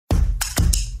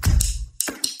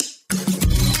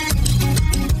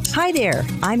Hi there,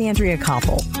 I'm Andrea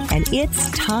Koppel, and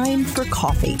it's time for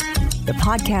coffee, the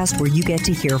podcast where you get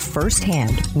to hear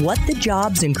firsthand what the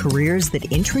jobs and careers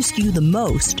that interest you the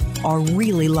most are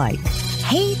really like.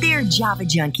 Hey there, Java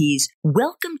Junkies.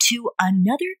 Welcome to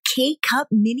another K-Cup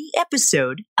mini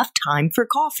episode of Time for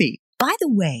Coffee. By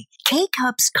the way,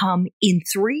 K-Cups come in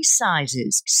 3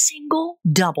 sizes, single,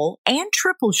 double, and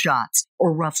triple shots,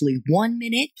 or roughly 1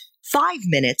 minute, 5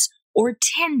 minutes, or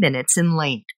 10 minutes in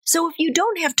length. So if you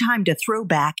don't have time to throw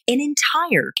back an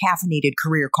entire caffeinated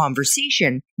career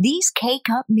conversation, these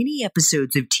K-Cup mini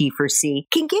episodes of T4C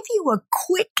can give you a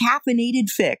quick caffeinated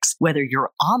fix, whether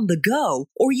you're on the go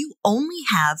or you only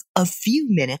have a few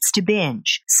minutes to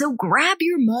binge. So grab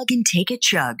your mug and take a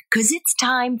chug, because it's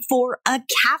time for a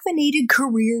caffeinated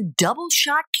career double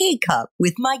shot K-Cup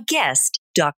with my guest,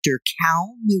 Dr.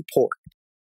 Cal Newport.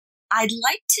 I'd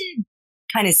like to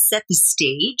kind of set the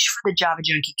stage for the Java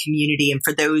Junkie community and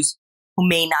for those who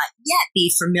may not yet be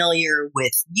familiar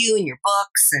with you and your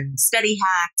books and study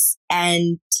hacks,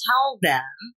 and tell them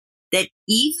that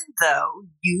even though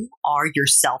you are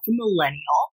yourself a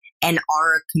millennial and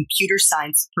are a computer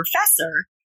science professor,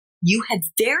 you had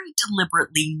very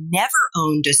deliberately never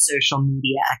owned a social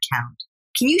media account.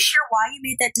 Can you share why you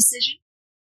made that decision?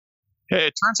 Hey,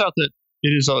 it turns out that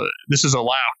this is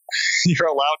allowed. You're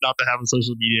allowed not to have a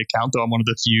social media account, though I'm one of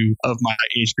the few of my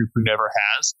age group who never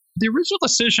has. The original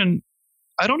decision,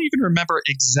 I don't even remember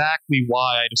exactly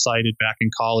why I decided back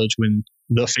in college when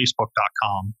the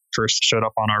Facebook.com first showed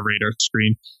up on our radar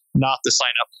screen not to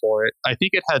sign up for it. I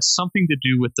think it had something to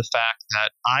do with the fact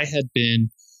that I had been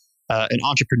an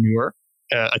entrepreneur,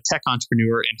 a tech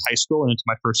entrepreneur in high school and into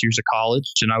my first years of college,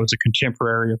 and I was a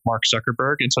contemporary of Mark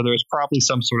Zuckerberg, and so there was probably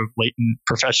some sort of latent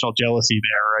professional jealousy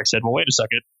there. I said, "Well, wait a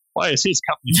second, why is his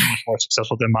company so much more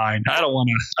successful than mine? I don't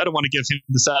want to give him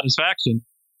the satisfaction,"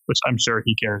 which I'm sure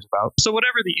he cares about. So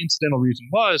whatever the incidental reason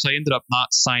was, I ended up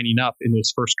not signing up in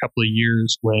those first couple of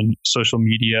years when social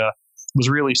media was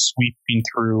really sweeping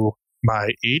through my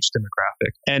age demographic.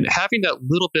 And having that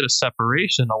little bit of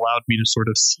separation allowed me to sort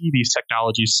of see these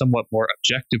technologies somewhat more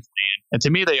objectively. And to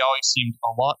me, they always seemed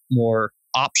a lot more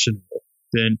optional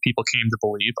than people came to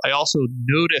believe. I also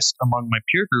noticed among my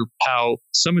peer group how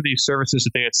some of these services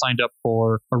that they had signed up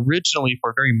for originally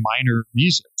for very minor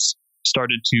reasons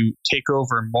started to take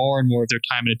over more and more of their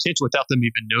time and attention without them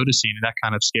even noticing, and that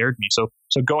kind of scared me. So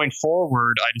going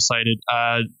forward, I decided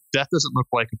that doesn't look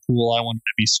like a pool I wanted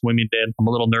to be swimming in. I'm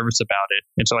a little nervous about it,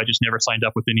 and so I just never signed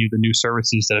up with any of the new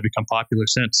services that have become popular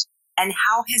since. And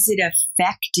how has it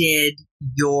affected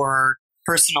your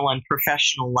personal and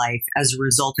professional life as a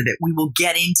result of it? We will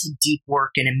get into deep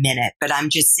work in a minute, but I'm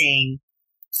just saying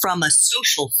from a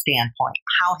social standpoint,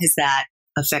 how has that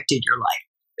affected your life?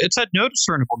 It's had no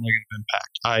discernible negative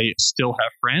impact. I still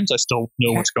have friends. I still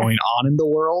know what's going on in the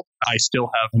world. I still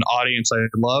have an audience I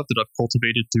love that I've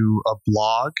cultivated through a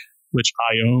blog, which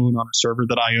I own on a server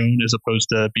that I own, as opposed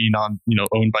to being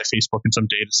owned by Facebook in some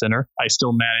data center. I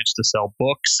still manage to sell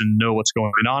books and know what's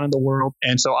going on in the world.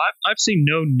 And so I've seen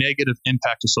no negative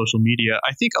impact of social media.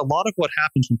 I think a lot of what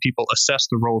happens when people assess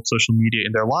the role of social media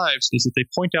in their lives is that they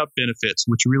point out benefits,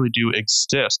 which really do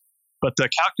exist. But the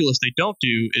calculus they don't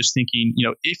do is thinking,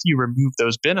 if you remove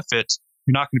those benefits,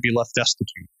 you're not going to be left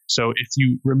destitute. So if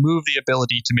you remove the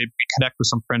ability to maybe connect with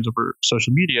some friends over social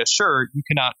media, sure, you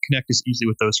cannot connect as easily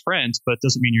with those friends, but it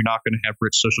doesn't mean you're not going to have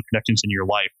rich social connections in your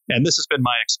life. And this has been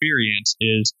my experience,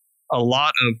 is a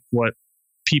lot of what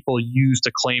people use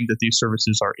to claim that these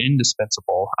services are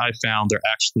indispensable, I found they're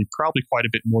actually probably quite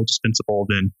a bit more dispensable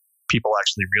than people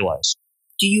actually realize.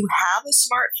 Do you have a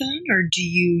smartphone or do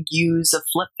you use a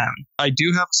flip phone? I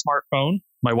do have a smartphone,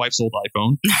 my wife's old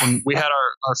iPhone. When we had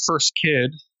our first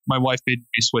kid, my wife made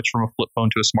me switch from a flip phone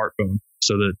to a smartphone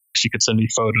so that she could send me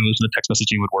photos and the text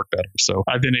messaging would work better. So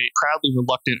I've been a proudly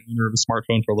reluctant owner of a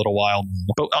smartphone for a little while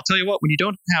now. But I'll tell you what, when you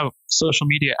don't have social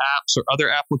media apps or other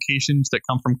applications that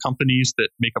come from companies that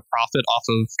make a profit off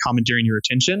of commandeering your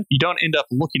attention, you don't end up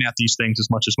looking at these things as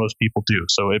much as most people do.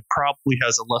 So it probably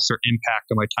has a lesser impact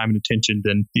on my time and attention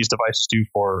than these devices do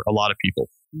for a lot of people.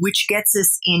 Which gets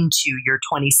us into your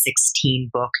 2016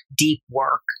 book, Deep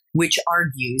Work, which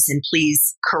argues, and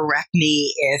please correct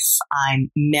me if I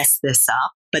mess this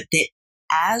up, but that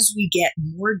as we get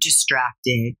more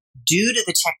distracted due to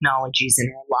the technologies in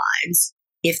our lives,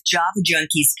 if Java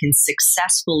Junkies can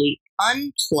successfully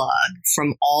unplug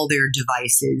from all their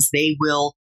devices, they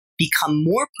will become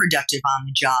more productive on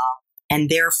the job and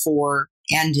therefore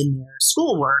and in their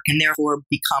schoolwork, and therefore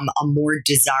become a more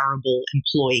desirable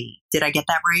employee. Did I get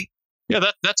that right?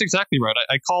 Yeah, that's exactly right.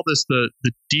 I call this the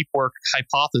deep work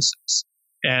hypothesis.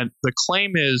 And the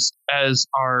claim is, as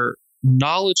our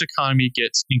knowledge economy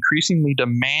gets increasingly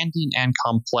demanding and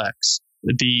complex,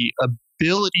 the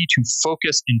ability to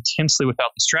focus intensely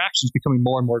without distractions is becoming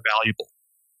more and more valuable.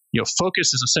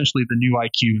 Focus is essentially the new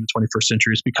IQ in the 21st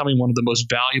century. It's becoming one of the most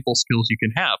valuable skills you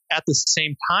can have. At the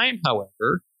same time,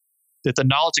 however, that the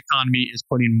knowledge economy is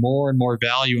putting more and more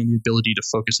value on the ability to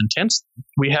focus intensely.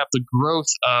 We have the growth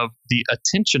of the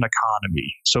attention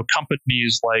economy. So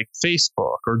companies like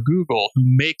Facebook or Google who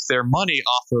make their money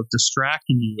off of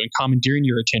distracting you and commandeering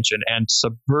your attention and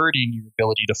subverting your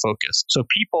ability to focus. So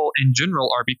people in general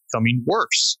are becoming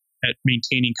worse at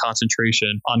maintaining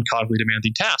concentration on cognitively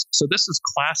demanding tasks. So this is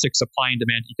classic supply and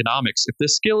demand economics. If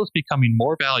this skill is becoming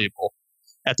more valuable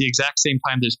at the exact same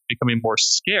time that it's becoming more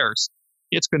scarce,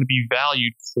 it's going to be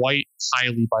valued quite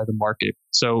highly by the market.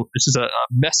 So this is a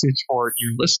message for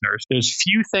your listeners. There's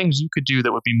few things you could do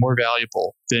that would be more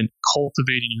valuable than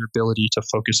cultivating your ability to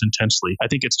focus intensely. I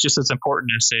think it's just as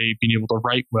important as, say, being able to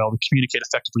write well, to communicate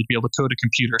effectively, to be able to code a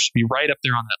computer should be right up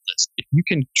there on that list. If you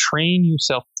can train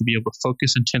yourself to be able to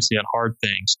focus intensely on hard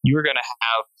things, you're going to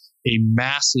have a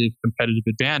massive competitive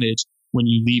advantage when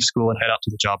you leave school and head out to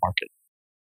the job market.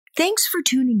 Thanks for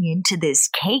tuning in to this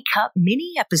K-Cup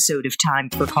mini episode of Time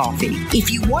for Coffee. If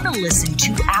you want to listen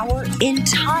to our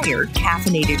entire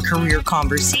caffeinated career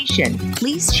conversation,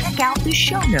 please check out the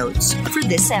show notes for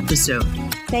this episode.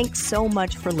 Thanks so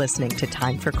much for listening to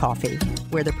Time for Coffee,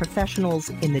 where the professionals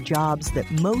in the jobs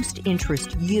that most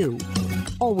interest you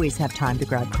always have time to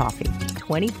grab coffee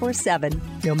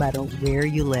 24/7, no matter where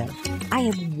you live. I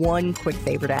have one quick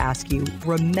favor to ask you.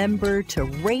 Remember to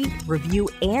rate, review,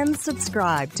 and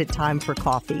subscribe to Time for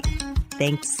Coffee.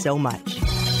 Thanks so much.